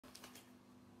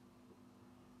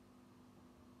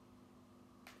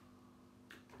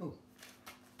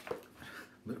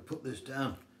I'm going to put this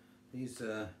down. These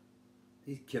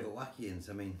Kivawakians,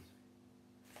 I mean,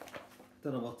 I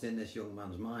don't know what's in this young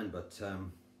man's mind, but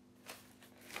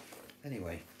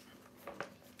anyway,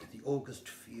 the August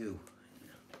Few.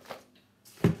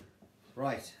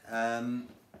 Right,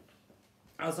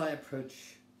 as I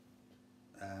approach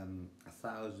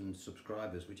 1,000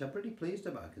 subscribers, which I'm pretty pleased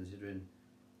about considering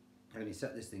I only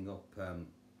set this thing up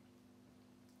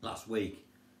last week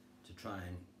to try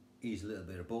and ease a little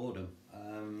bit of boredom,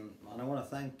 and I want to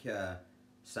thank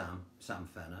Sam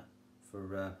Fennah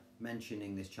for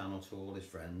mentioning this channel to all his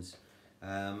friends,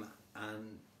 and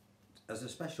as a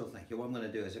special thank you, what I'm going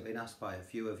to do is I've been asked by a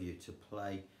few of you to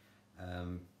play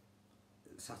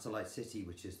Satellite City,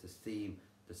 which is the theme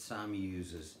that Sam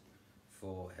uses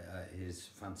for his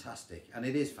fantastic, and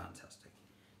it is fantastic,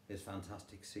 his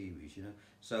fantastic series, you know.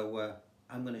 So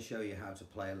I'm going to show you how to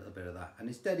play a little bit of that, and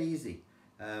it's dead easy.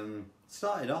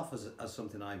 Started off as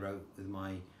something I wrote with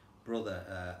my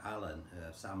brother Alan,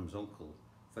 Sam's uncle,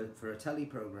 for a telly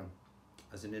program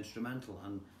as an instrumental,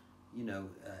 and you know,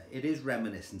 it is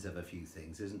reminiscent of a few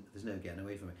things. There's no getting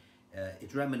away from it.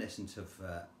 It's reminiscent of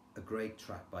a great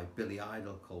track by Billy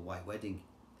Idol called White Wedding,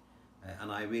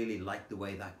 and I really liked the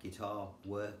way that guitar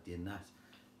worked in that.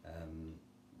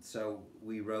 So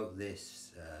we wrote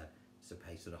this to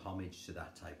pay sort of homage to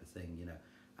that type of thing, you know,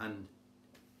 and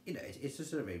you know, it's a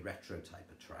sort of a retro type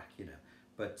of track, you know,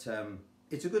 but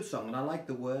it's a good song, and I like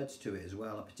the words to it as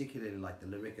well. I particularly like the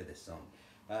lyric of this song.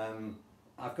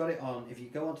 I've got it on, if you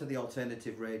go onto the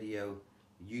Alternative Radio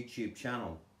YouTube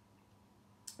channel,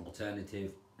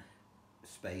 Alternative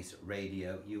Space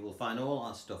Radio, you will find all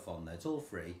our stuff on there. It's all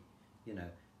free, you know.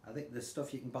 I think there's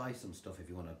stuff, you can buy some stuff if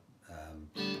you want to,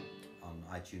 on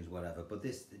iTunes, whatever, but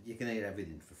this, you can hear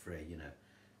everything for free, you know,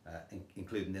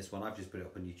 including this one. I've just put it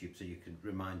up on YouTube so you can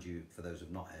remind you, for those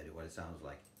who've not heard it, what it sounds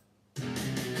like.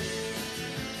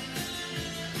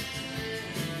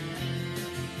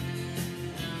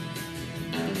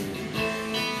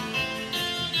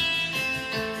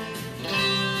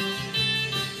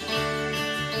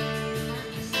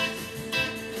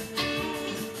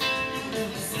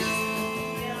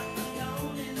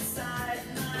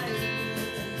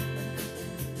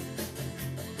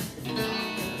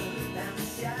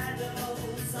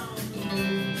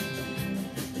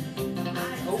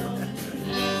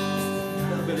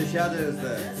 Shadows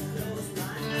there.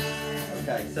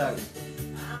 Okay, so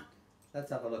let's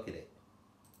have a look at it.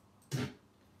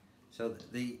 So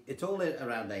it's all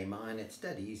around A minor. It's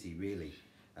dead easy, really.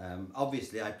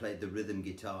 Obviously, I played the rhythm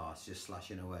guitar, just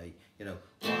slashing away. You know,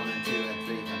 1 and 2 and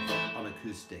 3 and 4 on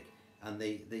acoustic, and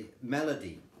the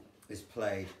melody is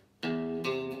played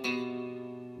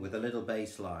with a little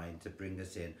bass line to bring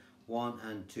us in. 1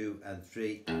 and 2 and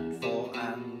 3 and 4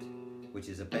 and, which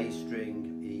is a bass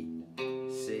string, E,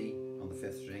 C on the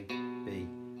 5th string, B,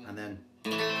 and then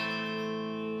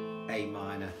A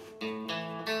minor.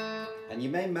 And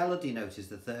your main melody note is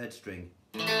the 3rd string.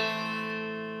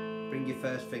 Bring your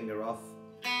 1st finger off,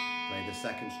 play the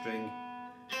 2nd string,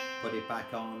 put it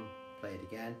back on, play it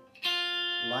again,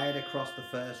 lie it across the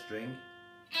 1st string,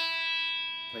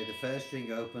 play the 1st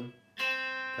string open,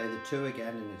 play the 2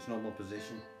 again in its normal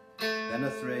position, then a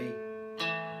 3,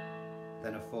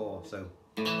 then a 4, so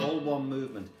all one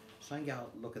movement. Try and get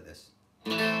out, look at this.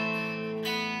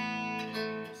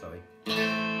 Sorry.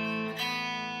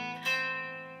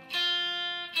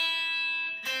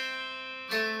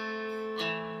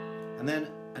 And then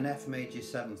an F major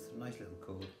 7th, nice little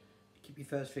chord. Keep your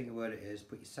 1st finger where it is,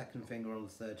 put your 2nd finger on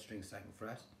the 3rd string, 2nd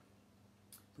fret.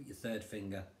 Put your 3rd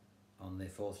finger on the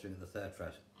 4th string of the 3rd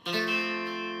fret.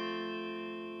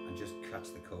 And just catch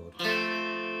the chord.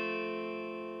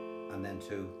 And then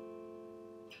to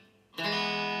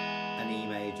an E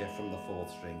major from the 4th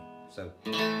string. So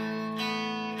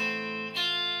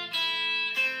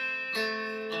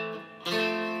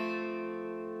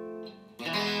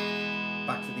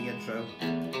back to the intro.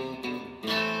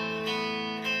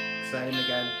 Same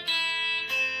again.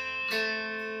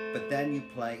 But then you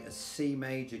play a C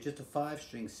major, just a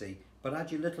 5-string C, but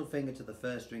add your little finger to the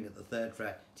 1st string at the 3rd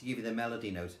fret to give you the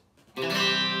melody note.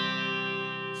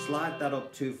 Slide that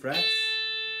up 2 frets,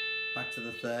 back to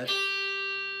the 3rd,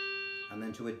 and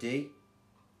then to a D,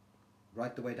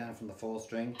 right the way down from the 4th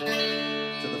string to the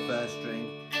 1st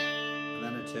string, and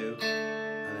then a 2,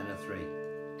 and then a 3.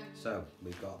 So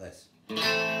we've got this.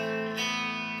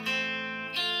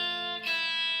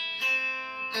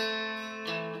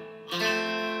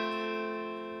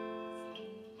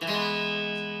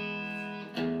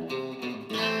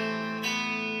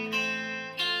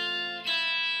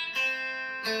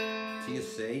 To your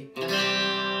C,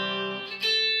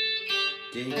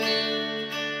 D,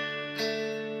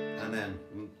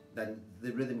 then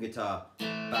the rhythm guitar,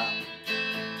 ba.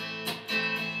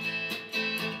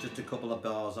 Just a couple of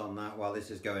bars on that while this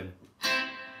is going.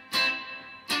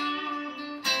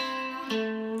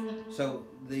 So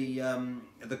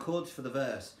the chords for the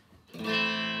verse.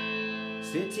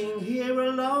 Sitting here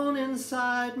alone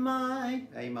inside my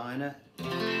A minor,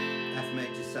 F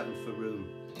major 7th for room.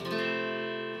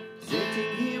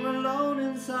 Sitting here alone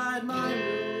inside my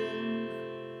room.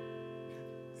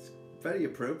 It's very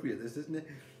appropriate, this, isn't it?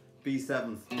 B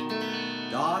 7th.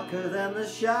 Darker than the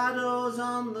shadows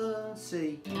on the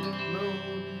sea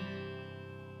moon.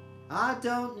 I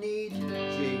don't need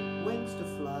G wings to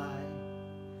fly.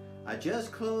 I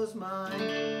just close my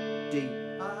D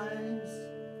eyes.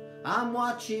 I'm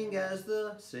watching as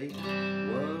the sea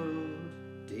world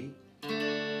D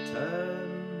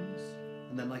turns.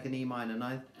 And then like an E minor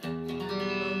 9th.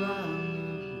 Around.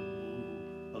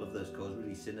 I love those chords,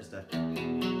 really sinister. I've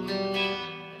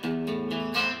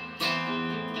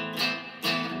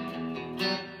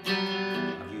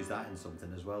used that in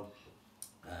something as well.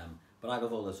 But I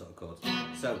love all those sort of chords.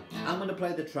 So I'm going to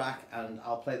play the track and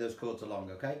I'll play those chords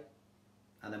along, okay?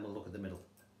 And then we'll look at the middle.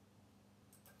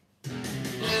 A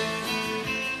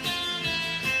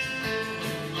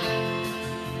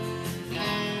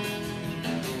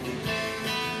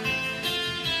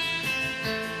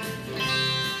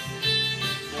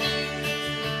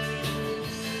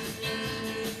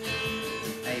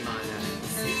minor.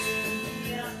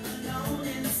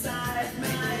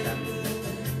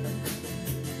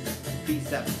 B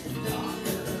 7.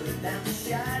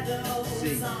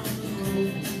 C.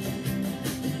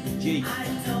 G.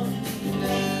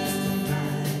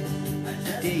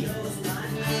 D.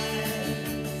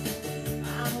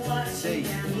 C.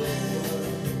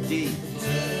 D.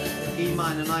 E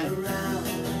minor 9.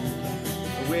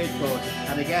 A weird chord.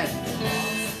 And again.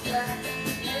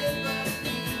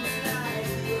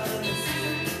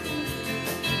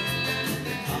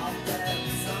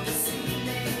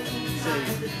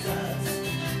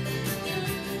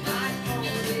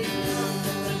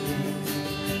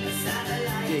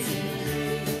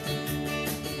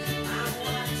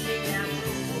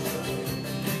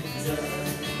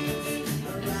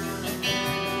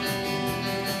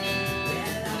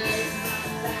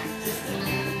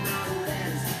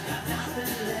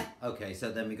 Okay,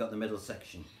 so then we got the middle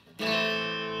section.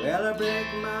 Well, I break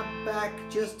my back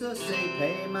just to say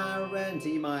pay my rent,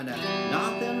 E minor.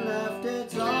 Nothing left,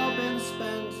 it's all been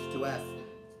spent. To F,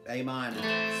 A minor.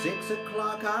 6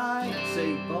 o'clock, I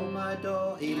see, bolt my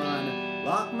door, E minor.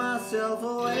 Lock myself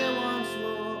away once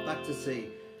more, back to C.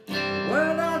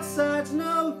 World outside's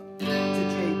no to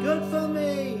G, good for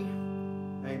me,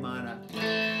 A minor.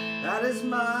 That is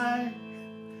my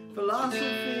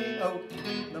philosophy. Oh,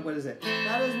 no, what is it?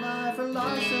 That is my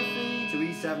philosophy. To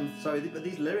E7. Sorry, but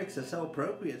these lyrics are so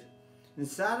appropriate. In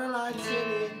Satellite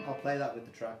City. I'll play that with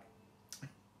the track.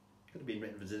 Could have been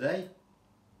written for today.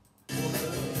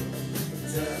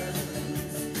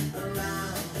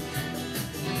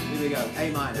 Here we go.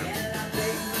 A minor.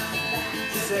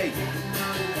 C.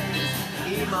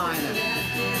 E minor.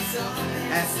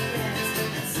 F.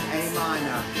 A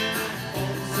minor.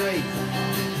 C.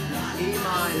 E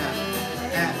minor,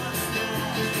 F,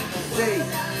 C,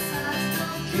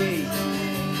 G,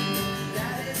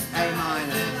 A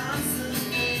minor,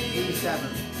 E7.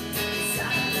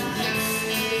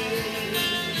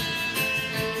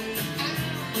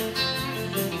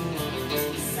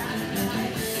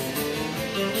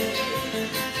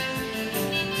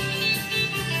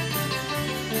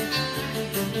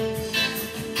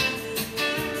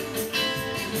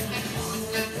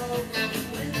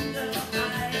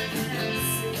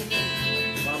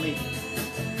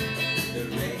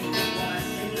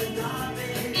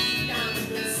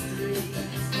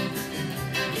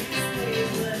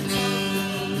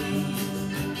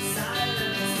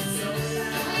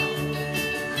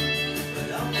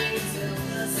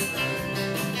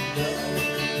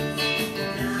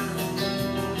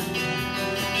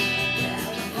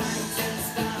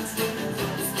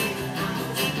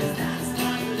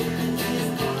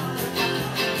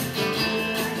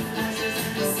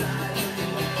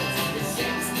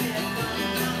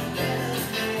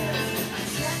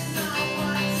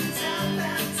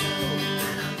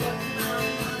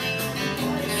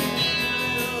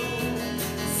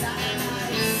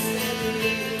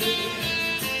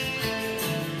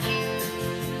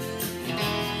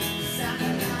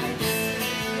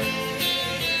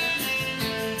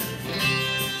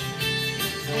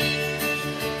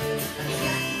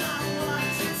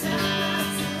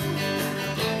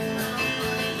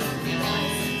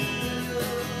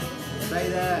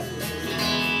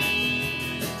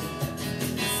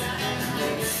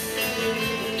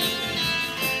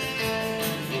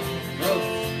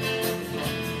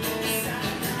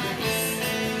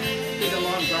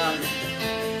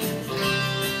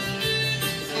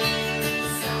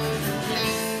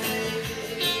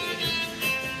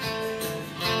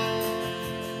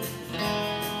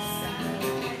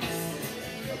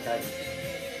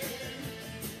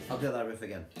 do that riff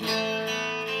again.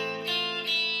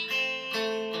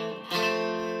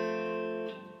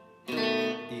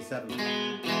 E7.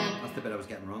 That's the bit I was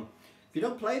getting wrong. If you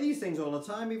don't play these things all the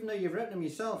time, even though you've written them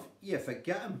yourself, you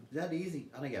forget them. That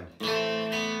easy. And again.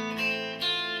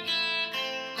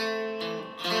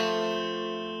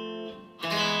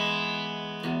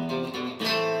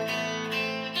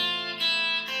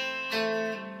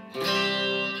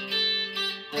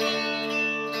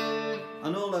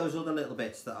 And all those other little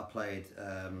bits that I played,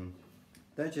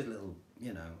 they're just little,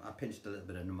 you know, I pinched a little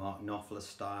bit of Knopfler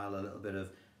style, a little bit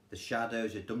of the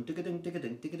shadows, you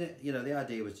know, the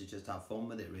idea was to just have fun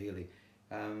with it, really.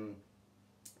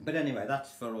 But anyway,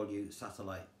 that's for all you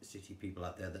Satellite City people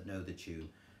out there that know the tune.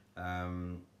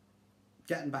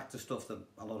 Getting back to stuff that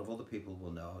a lot of other people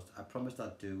will know, I promised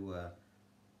I'd do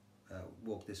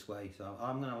Walk This Way, so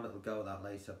I'm going to have a little go at that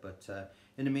later. But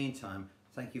in the meantime,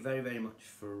 thank you very, very much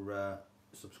for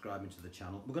subscribing to the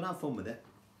channel. We're going to have fun with it.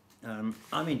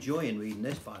 I'm enjoying reading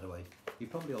this, by the way. You've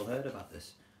probably all heard about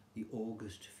this. The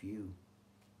August View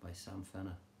by Sam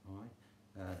Fennah. All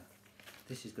right,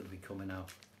 this is going to be coming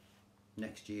out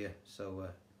next year, so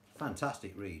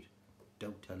fantastic read.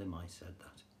 Don't tell him I said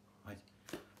that. Right,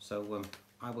 so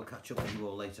I will catch up with you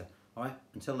all later. All right,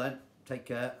 until then, take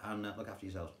care and look after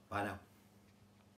yourselves. Bye now.